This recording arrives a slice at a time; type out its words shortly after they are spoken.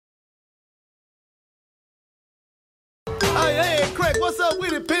what's up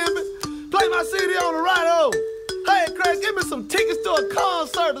with it, pimpin'? Play my CD on the right, oh. Hey, Krack, give me some tickets to a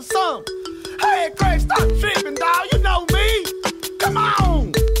concert or something. Hey, Krack, stop tripping, dawg. You know me. Come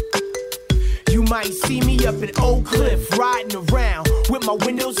on. You might see me up in Oak Cliff, riding around with my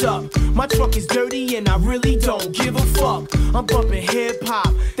windows up. My truck is dirty and I really don't give a fuck. I'm bumping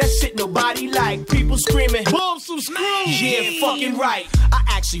hip-hop, that shit nobody like. People screaming, bump some screws. Yeah, fucking right. I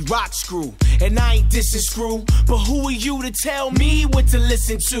actually rock Screw, and I ain't dissing Screw. But who are you to tell me what to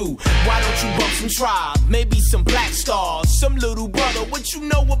listen to? Why don't you bump some Tribe, maybe some Black Stars, some Little Brother, what you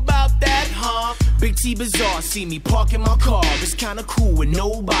know about that, huh? Big T Bizarre, see me parking my car. It's kinda cool when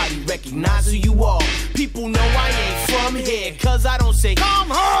nobody recognize who you are. People know I ain't from here, cause I don't say come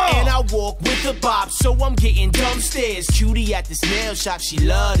home. And I walk with a bop, so I'm getting dumb stares. Cutie at this nail shop, she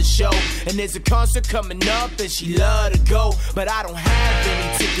love the show. And there's a concert coming up and she love to go. But I don't have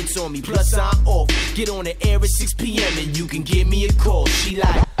any tickets on me, plus I'm off. Get on the air at 6 p.m. and you can give me a call. She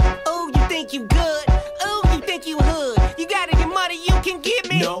like, oh, you think you good? Oh, you think you hood? You got any money you can give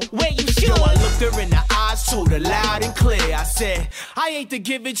me? No. Where you should? Yo, I looked her in the eyes, told her loud and clear. I said, I ain't the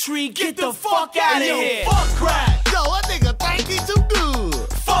giving tree, get the fuck out of here. Fuck Krack. Yo, a nigga think he too good.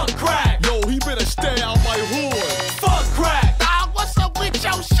 Fuck Krack. Yo, he better stay out my hood. Fuck Krack. Dawg, what's up with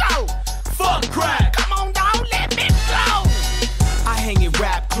your show? Fuck Krack. Come on, dawg, let me flow. I hang in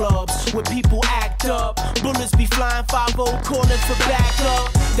rap clubs where people act up. Bullets be flying 5-0, calling for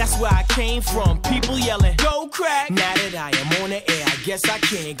backup. That's where I came from, people yelling, go Krack. Now that I am on the air, I guess I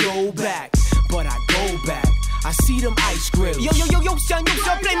can't go back. But I go back, I see them ice grills. Yo, son,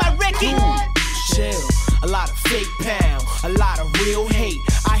 play my record. Chill, a lot of fake pound, a lot of real hate.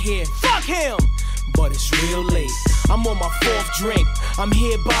 I hear, fuck him, but it's real late. I'm on my 4th drink, I'm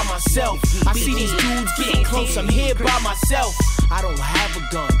here by myself. I see these dudes getting close, I'm here by myself. I don't have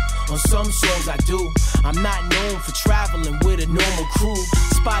a gun, on some songs I do. I'm not known for traveling with a normal crew.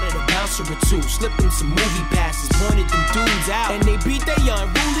 Spotted a bouncer or two, slipped them some movie passes, pointed them dudes out, and they beat their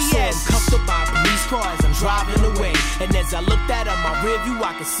unruly ass. Cuffed up by police cars, I'm driving away. And as I looked out of my rear view,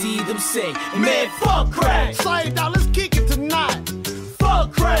 I could see them say, man, fuck Krack. Say, dawg, let's kick it tonight.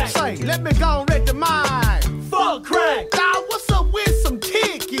 Fuck Krack. Say, let me go and wreck the mind. Fuck Krack. Dawg, what's up with some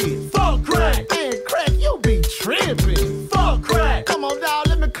tickets? Fuck Krack. Man, Krack, you be tripping. Fuck Krack. Come on, dawg,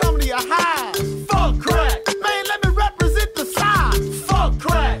 let me come to your house. Fuck Krack. Man, let me represent the side. Fuck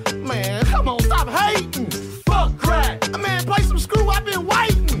Krack. Man, come on, stop hating. Fuck Krack. Man, play some Screw, I've been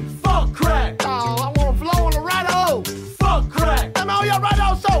waiting. Fuck Krack. Dawg, I wanna flow on the right o. Fuck Krack. Let me on your right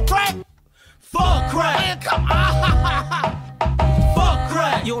o, so Krack. Fuck Krack. Man, come on. Fuck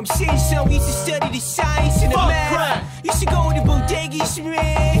Krack. Yo, I'm saying, son, we used to study the science and the Fuck math. Krack. You should go in the bodegas,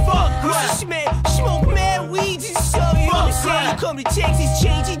 man. Fuck You Krack. should smoke mad weeds and stuff, you know what I'm Fuck saying? You Krack. come to Texas,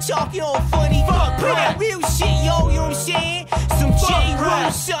 changing, talking all funny. Fuck Put that Krack. real shit, yo, you know what I'm saying? Some Fuck J-Roll,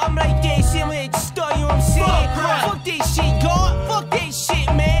 Krack. something like that, see, I'm at the start, you know what I'm saying? Fuck Krack. Fuck that shit, God, fuck that shit,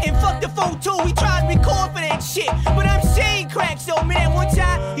 man. And fuck the phone too, we tried to record for that shit. But I'm saying, Krack, so man, one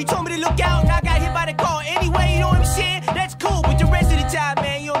time, you told me to look out and I got hit by the car anyway, you know what I'm saying? That's cool, but the rest of the time,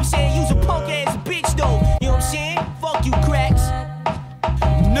 man, you know what I'm saying? You's a punk ass bitch though, you know what I'm saying? Fuck you, Cracks.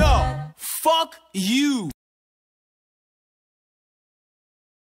 No. Fuck you.